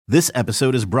This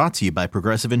episode is brought to you by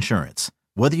Progressive Insurance.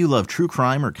 Whether you love true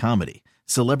crime or comedy,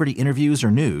 celebrity interviews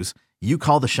or news, you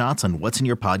call the shots on what's in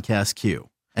your podcast queue.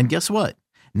 And guess what?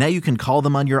 Now you can call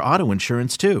them on your auto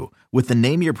insurance too with the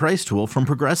Name Your Price tool from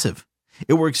Progressive.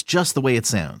 It works just the way it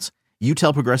sounds. You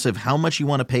tell Progressive how much you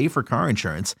want to pay for car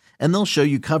insurance, and they'll show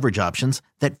you coverage options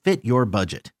that fit your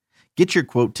budget. Get your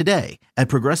quote today at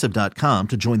Progressive.com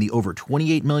to join the over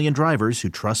 28 million drivers who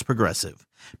trust Progressive.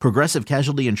 Progressive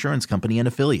Casualty Insurance Company and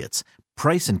Affiliates.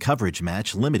 Price and coverage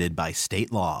match limited by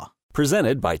state law.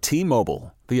 Presented by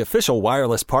T-Mobile, the official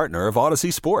wireless partner of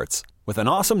Odyssey Sports. With an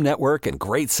awesome network and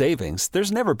great savings,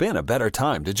 there's never been a better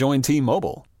time to join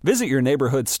T-Mobile. Visit your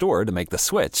neighborhood store to make the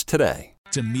switch today.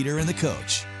 To Meter and the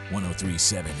Coach,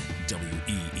 103.7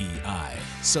 WEEI,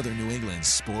 Southern New England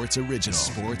Sports Original.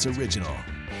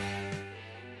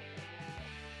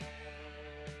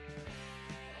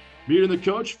 Meter and the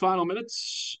Coach, final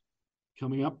minutes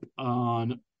coming up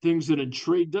on things that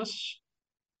intrigued us.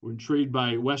 We're intrigued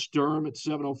by West Durham at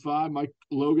 7:05, Mike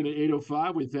Logan at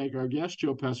 8:05. We thank our guest,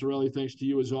 Joe Passarelli. Thanks to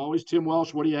you as always. Tim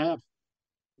Welsh, what do you have?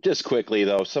 Just quickly,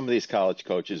 though, some of these college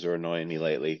coaches are annoying me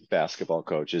lately, basketball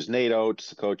coaches. Nate Oates,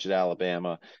 the coach at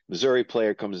Alabama, Missouri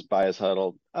player comes by his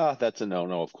huddle. That's a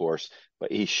no-no, of course,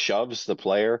 but he shoves the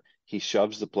player. He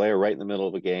shoves the player right in the middle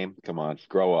of a game. Come on,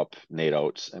 grow up, Nate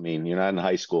Oates. I mean, you're not in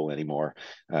high school anymore.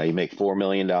 You make $4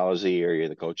 million a year. You're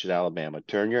the coach at Alabama.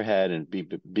 Turn your head and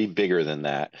be bigger than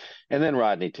that. And then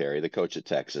Rodney Terry, the coach at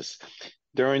Texas.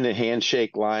 During the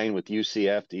handshake line with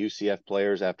UCF, the UCF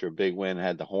players, after a big win,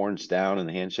 had the horns down in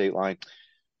the handshake line.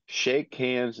 Shake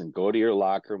hands and go to your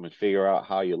locker room and figure out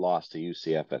how you lost to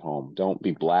UCF at home. Don't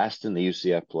be blasting the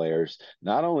UCF players,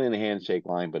 not only in the handshake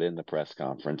line, but in the press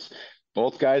conference.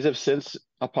 Both guys have since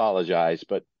apologized,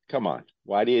 but come on.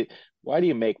 Why do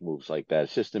you make moves like that?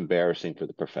 It's just embarrassing for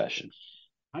the profession.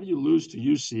 How do you lose to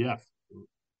UCF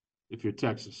if you're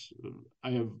Texas?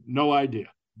 I have no idea.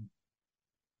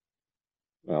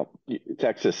 Well,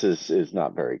 Texas is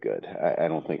not very good. I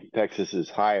don't think Texas is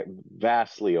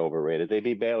vastly overrated. They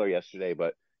beat Baylor yesterday,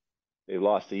 but they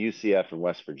lost to UCF and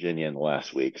West Virginia in the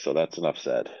last week, so that's enough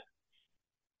said.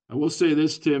 I will say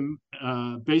this, Tim.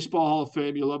 Baseball Hall of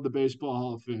Fame, you love the Baseball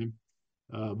Hall of Fame.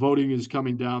 Voting is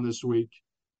coming down this week,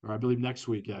 or I believe next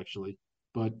week, actually.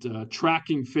 But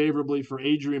tracking favorably for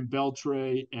Adrian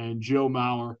Beltre and Joe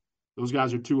Mauer. Those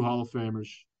guys are two Hall of Famers,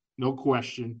 no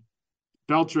question.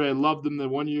 Beltre, I loved them the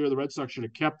 1 year. The Red Sox should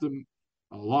have kept him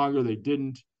longer. They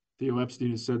didn't. Theo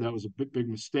Epstein has said that was a big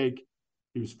mistake.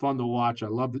 He was fun to watch. I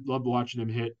loved watching him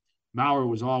hit. Mauer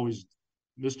was always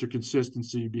Mr.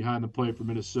 Consistency behind the plate for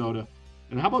Minnesota.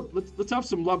 And how about let's have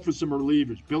some love for some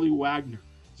relievers. Billy Wagner,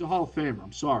 he's a Hall of Famer.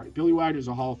 I'm sorry. Billy Wagner's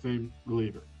a Hall of Fame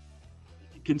reliever.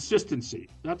 Consistency.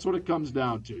 That's what it comes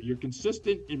down to. You're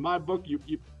consistent. In my book, you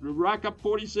rack up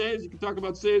 40 saves. You can talk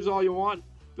about saves all you want.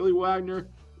 Billy Wagner,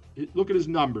 look at his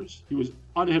numbers. He was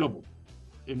unhittable.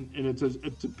 And it's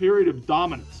a period of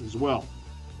dominance as well.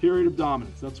 Period of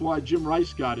dominance. That's why Jim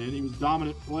Rice got in. He was a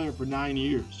dominant player for 9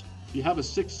 years. If you have a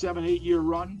 6, 7, 8 year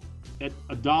run at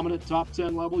a dominant top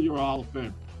 10 level, you're a Hall of Famer.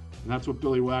 And that's what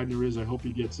Billy Wagner is. I hope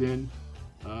he gets in.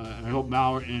 And I hope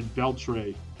Mauer and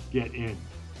Beltre get in.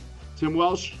 Tim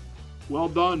Welsh, well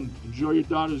done. Enjoy your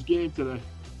daughter's game today.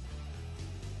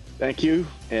 Thank you,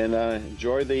 and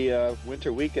enjoy the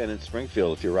winter weekend in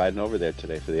Springfield if you're riding over there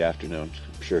today for the afternoon.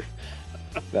 I'm sure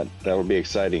that'll be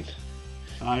exciting.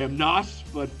 I am not,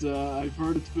 but I've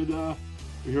heard it's been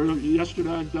we heard it yesterday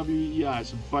on WEEI,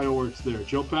 some fireworks there.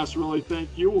 Joe Passarelli, thank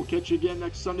you. We'll catch you again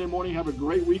next Sunday morning. Have a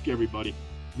great week, everybody.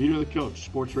 Meter and the Coach,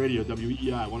 Sports Radio,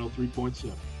 WEEI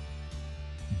 103.7.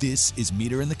 This is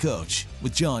Meter and the Coach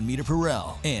with Jon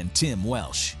Meterperal and Tim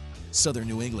Welsh. Southern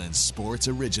New England Sports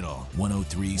Original,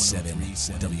 103.7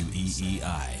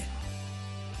 WEEI.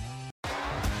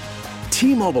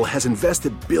 T-Mobile has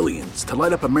invested billions to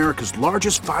light up America's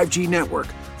largest 5G network,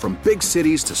 from big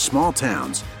cities to small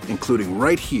towns, including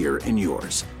right here in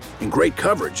yours. And great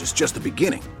coverage is just the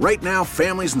beginning. Right now,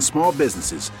 families and small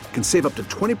businesses can save up to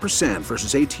 20%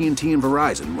 versus AT&T and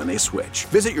Verizon when they switch.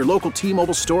 Visit your local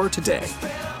T-Mobile store today.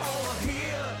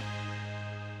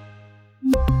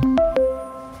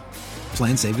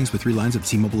 Plan savings with 3 lines of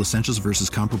T-Mobile Essentials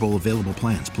versus comparable available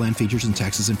plans. Plan features and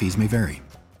taxes and fees may vary.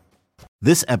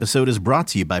 This episode is brought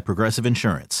to you by Progressive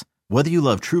Insurance. Whether you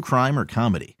love true crime or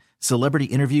comedy, celebrity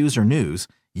interviews or news,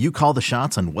 you call the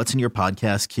shots on what's in your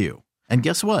podcast queue. And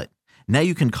guess what? Now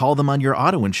you can call them on your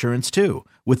auto insurance too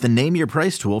with the Name Your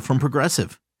Price tool from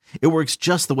Progressive. It works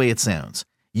just the way it sounds.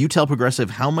 You tell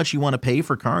Progressive how much you want to pay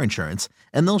for car insurance,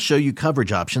 and they'll show you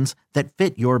coverage options that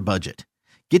fit your budget.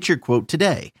 Get your quote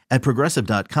today at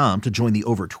Progressive.com to join the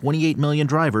over 28 million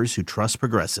drivers who trust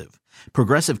Progressive.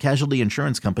 Progressive Casualty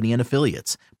Insurance Company and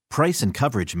Affiliates. Price and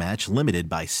coverage match limited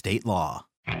by state law.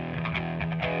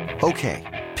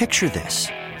 Okay, picture this.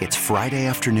 It's Friday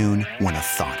afternoon when a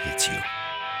thought hits you.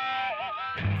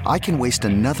 I can waste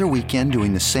another weekend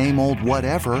doing the same old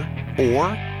whatever, or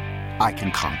I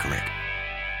can conquer it.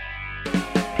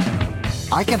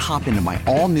 I can hop into my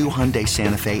all-new Hyundai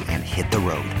Santa Fe and hit the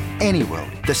road. Any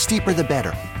road. The steeper, the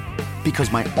better.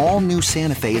 Because my all-new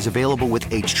Santa Fe is available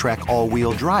with H-Track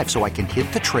all-wheel drive, so I can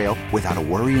hit the trail without a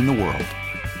worry in the world.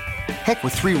 Heck,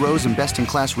 with 3 rows and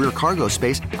best-in-class rear cargo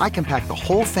space, I can pack the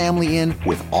whole family in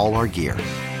with all our gear.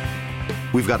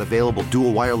 We've got available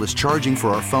dual wireless charging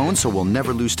for our phones, so we'll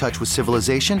never lose touch with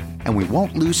civilization, and we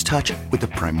won't lose touch with the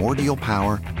primordial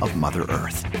power of Mother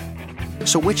Earth.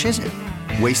 So which is it?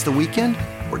 Waste the weekend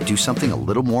or do something a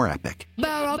little more epic?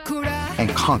 And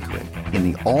conquer it in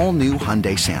the all-new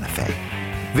Hyundai Santa Fe.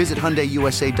 Visit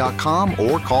HyundaiUSA.com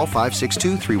or call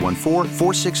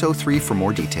 562-314-4603 for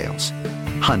more details.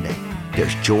 Hyundai,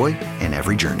 there's joy in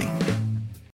every journey.